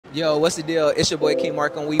Yo, what's the deal? It's your boy King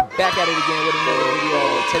Mark, and we back at it again with another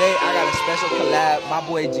video. Today I got a special collab. My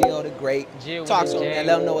boy Jio The Gr8. Jio Talk to him, man.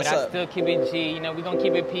 Let him know what's but up. I still keep it G. You know, we gonna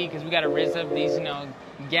keep it P because we gotta rizz up these,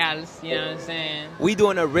 gals. You know what I'm saying? We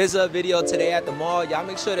doing a Rizza video today at the mall. Y'all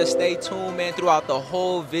make sure to stay tuned, man, throughout the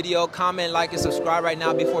whole video. Comment, like, and subscribe right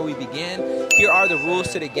now before we begin. Here are the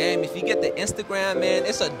rules to the game. If you get the Instagram, man,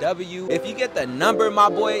 it's a W. If you get the number, my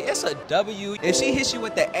boy, it's a W. If she hits you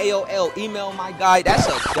with the AOL email, my guy, that's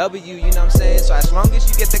a W, you know what I'm saying? So as long as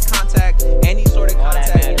you get the contact, any sort of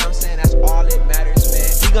contact, you know what I'm saying? That's all it matters,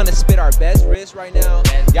 man. We gonna spit our best riz right now.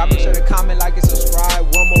 Y'all make sure to comment, like, and subscribe.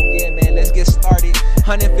 One more again, man. Let's get started.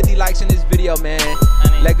 150 likes in this video, man.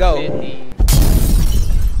 Let go.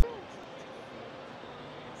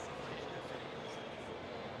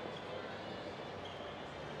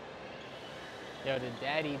 Yo, the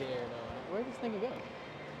daddy there, though. Where'd this nigga go?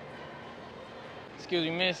 Excuse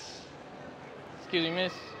me, miss. Excuse me,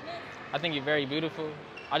 miss. I think you're very beautiful.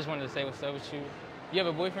 I just wanted to say what's up with you. You have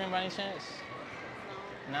a boyfriend by any chance?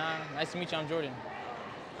 No. Nah. Nice to meet you. I'm Jordan.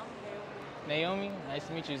 I'm Naomi. Naomi? Nice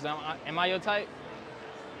to meet you. Am I your type?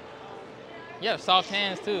 You have soft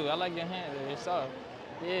hands, too. I like your hands. They're soft.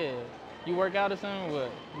 Yeah. You work out or something?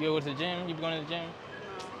 What? You go to the gym? You be going to the gym?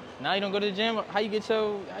 Now you don't go to the gym? How you get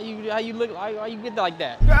your, how you look, how you get like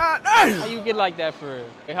that? How you get like that for real?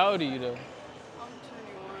 Hey, how old are you though? I'm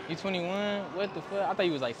 21. You 21? What the fuck? I thought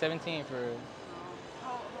you was like 17 for real.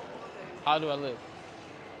 How do I look?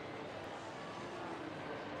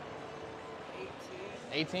 18.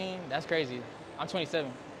 18? That's crazy. I'm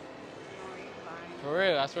 27. For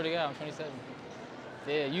real, I swear to God, I'm 27.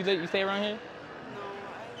 Yeah, you stay around here? No,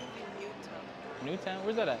 I live in Utah. Newtown?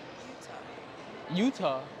 Where's that at? Utah.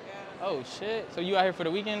 Utah? Oh shit! So you out here for the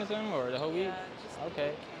weekend or something, or the whole week? Yeah,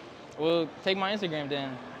 Okay. Well, take my Instagram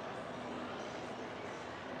then.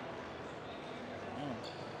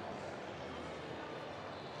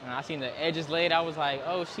 And I seen the edges laid. I was like,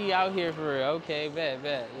 oh, she out here for real. Okay, bet,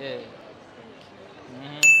 yeah.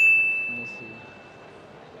 Let me see.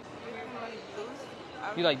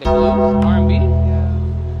 You like the blues, R&B?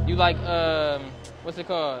 Yeah. You like what's it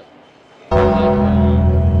called?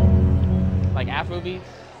 Like Afrobeats?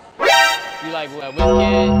 You like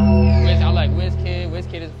Wizkid? I like Wizkid.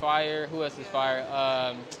 Wizkid is fire. Who else is fire?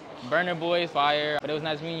 Burner Boy is fire. But it was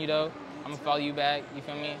nice meeting you though. I'm gonna follow you back. You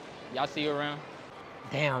feel me? Y'all see you around.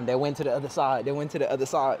 Damn, they went to the other side.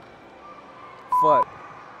 Fuck.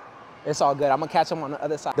 It's all good. I'm gonna catch them on the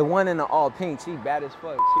other side. The one in the all pink, she bad as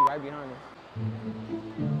fuck. She right behind us.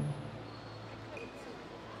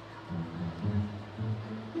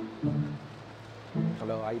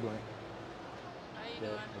 Hello, how you doing? How you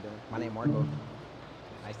doing? My name Marco.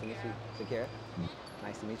 Nice to meet you. Sakara.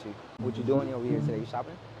 Nice to meet you. What you doing over here today? You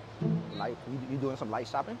shopping? Like, you doing some light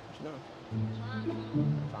shopping? What you doing?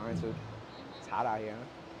 Trying to. It's hot out here,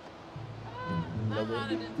 huh? I'm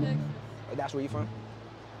hotter than Texas. Oh, that's where you from?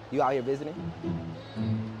 You out here visiting?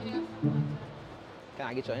 Yeah. Can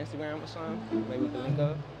I get your Instagram or something? Maybe we can link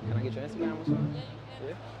up. Can I get your Instagram or something? Yeah, you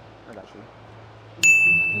Yeah? I got you.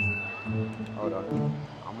 Hold on.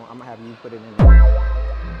 I'm gonna have you put it in there.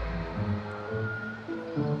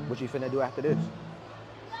 What you finna do after this?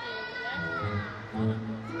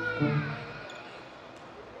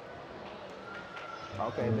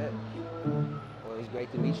 Okay, bet. Well, it's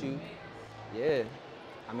great to meet you. Yeah.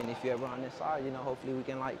 I mean, if you're ever on this side, you know, hopefully we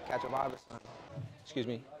can, like, catch a vibe or something. Excuse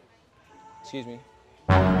me. Excuse me.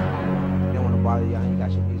 I don't want to bother you. I ain't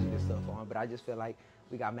got your music and stuff on, but I just feel like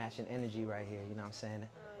we got matching energy right here, you know what I'm saying?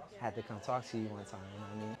 Had to come talk to you one time, you know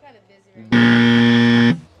what I mean? kind of busy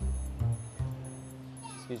right now.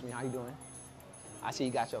 Excuse me, how you doing? I see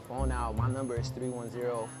you got your phone out. My number is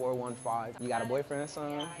 310-415. You got a boyfriend or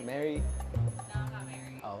something? Married? No, I'm not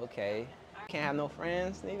married. Oh, okay. Can't have no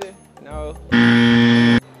friends, neither? No.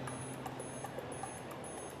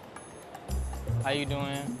 How you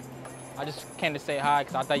doing? I just came to say hi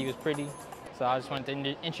because I thought you was pretty. So I just wanted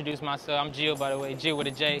to introduce myself. I'm Jio, by the way. Jio with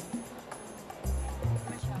a J.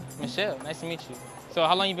 Michelle, nice to meet you. So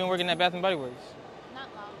how long you been working at Bath & Body Works? Not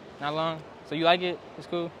long. Not long? So you like it? It's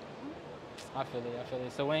cool? I feel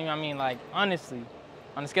it. So when I mean, like, honestly,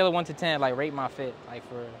 on a scale of 1 to 10, like, rate my fit, like,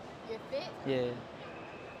 for... Your fit? Yeah.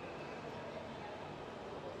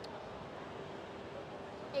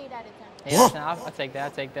 8 out of 10. 8 out of 10,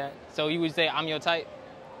 I'll take that. So you would say I'm your type?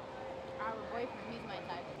 I have a boyfriend, he's my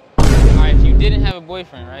type. All right, if you didn't have a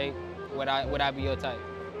boyfriend, right, would I be your type?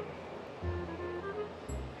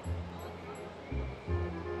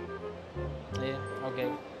 Yeah,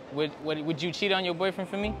 okay. Would you cheat on your boyfriend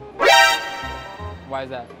for me? Why is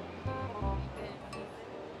that?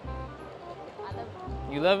 I love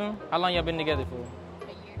him. You love him? How long y'all been together for?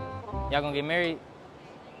 A year. Y'all gonna get married?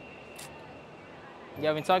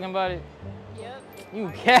 Y'all been talking about it? Yep. You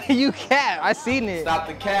cat, you cat. I seen it. Stop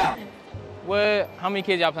the cap. What? How many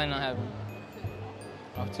kids y'all planning on having?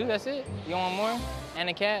 Oh, 2, that's it? You want more? And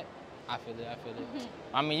a cat? I feel it, I feel it.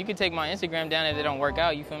 I mean, you can take my Instagram down if it don't work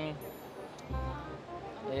out, you feel me?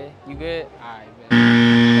 Yeah, you good? All right,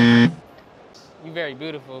 bet. You very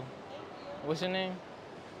beautiful. What's your name?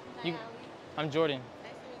 I'm Jordan,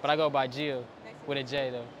 but I go by Jio with a J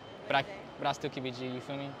though. But I still keep it G, you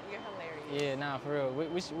feel me? You're hilarious. Yeah, nah, for real.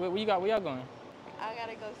 Where you got? Where y'all going? I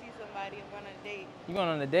gotta go see somebody. I'm going on a date. You going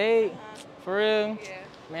on a date? For real? Yeah.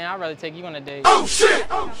 Man, I'd rather take you on a date. Oh shit!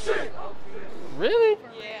 Oh shit! Really?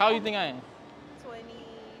 Yeah. How you think I am? 22.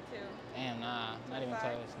 Damn, nah, not even 25?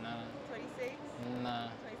 close, nah. 26? Nah,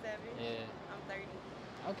 27? yeah. I'm 30.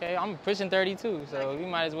 Okay, I'm pushing 32, so we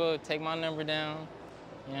might as well take my number down.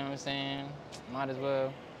 You know what I'm saying? Might as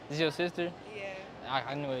well. This your sister? Yeah.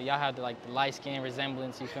 I knew it. Y'all have the, like, the light skin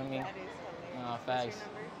resemblance, you feel me? That is hilarious. Nah, What's facts. your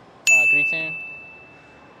number? 310.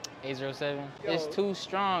 807. Yo. It's too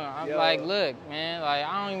strong. I'm Yo. like, look, man, like,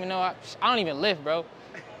 I don't even know. I don't even lift, bro.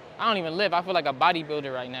 I don't even lift. I feel like a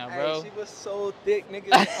bodybuilder right now, bro. Hey, she was so thick,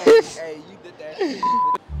 nigga. Hey, you did that shit.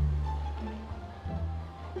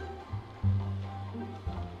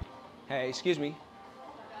 Hey, excuse me.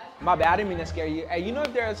 My bad, I didn't mean to scare you. Hey, you know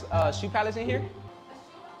if there's shoe palace in here?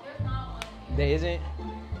 There isn't?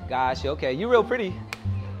 Gosh, okay. You real pretty.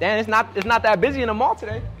 Damn, it's not that busy in the mall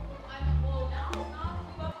today.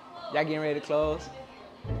 Y'all getting ready to close?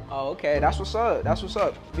 Oh, okay. That's what's up. That's what's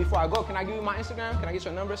up. Before I go, can I give you my Instagram? Can I get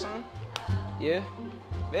your number or something? Yeah?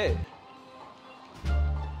 Bet.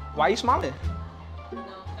 Why you smiling?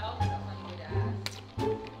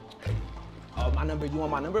 Oh, my number. You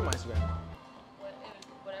want my number or my Instagram?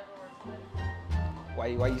 Why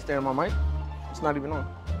you staring at my mic? It's not even on.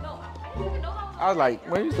 No, I didn't even know how I was like,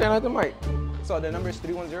 why are you staring at the mic? So the number is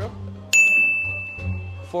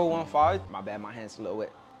 310-415. My bad, my hand's a little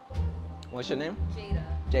wet. What's your name? Jada.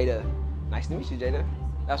 Jada. Nice to meet you, Jada.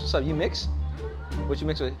 That's what's up. You mix? What you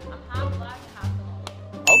mix with? I'm half black and half Samoan.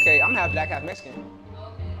 Okay, I'm half black, half Mexican.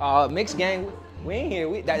 Okay. Mixed gang. We ain't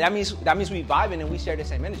here. That means we vibing and we share the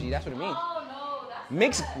same energy. That's what it means. Oh no, that's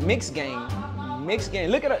Mixed gang. Mixed gang.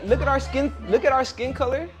 Look at our skin. Look at our skin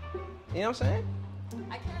color. You know what I'm saying?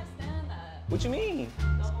 I can't stand that. What you mean? The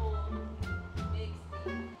whole mix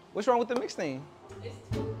thing. What's wrong with the mixed thing? It's crazy.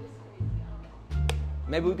 I don't know.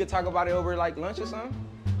 Maybe we could talk about it over like lunch or something.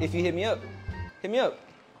 If you hit me up, hit me up.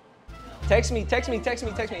 Text me. My name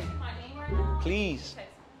right now? Please. Text me.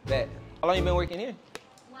 Bet. How long you been working here?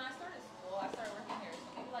 When I started school, I started working here, so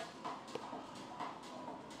maybe like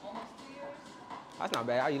almost 2 years. That's not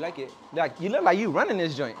bad. How you like it? Like you look like you running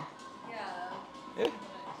this joint. Yeah. Yeah.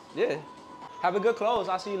 Yeah. Have a good close.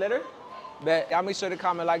 I'll see you later. Bet. Y'all make sure to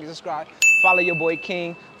comment, like, and subscribe. Follow your boy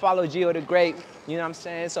King. Follow Jio The Gr8. You know what I'm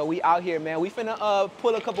saying? So we out here, man. We finna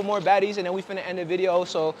pull a couple more baddies and then we finna end the video.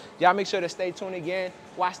 So y'all make sure to stay tuned again.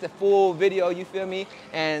 Watch the full video, you feel me?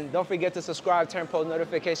 And don't forget to subscribe, turn post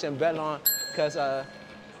notification bell on, cause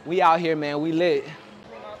we out here, man. We lit.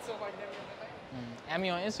 Add me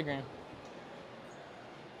on Instagram.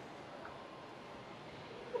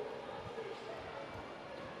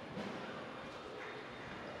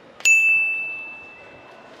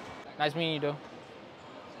 Nice meeting you, though.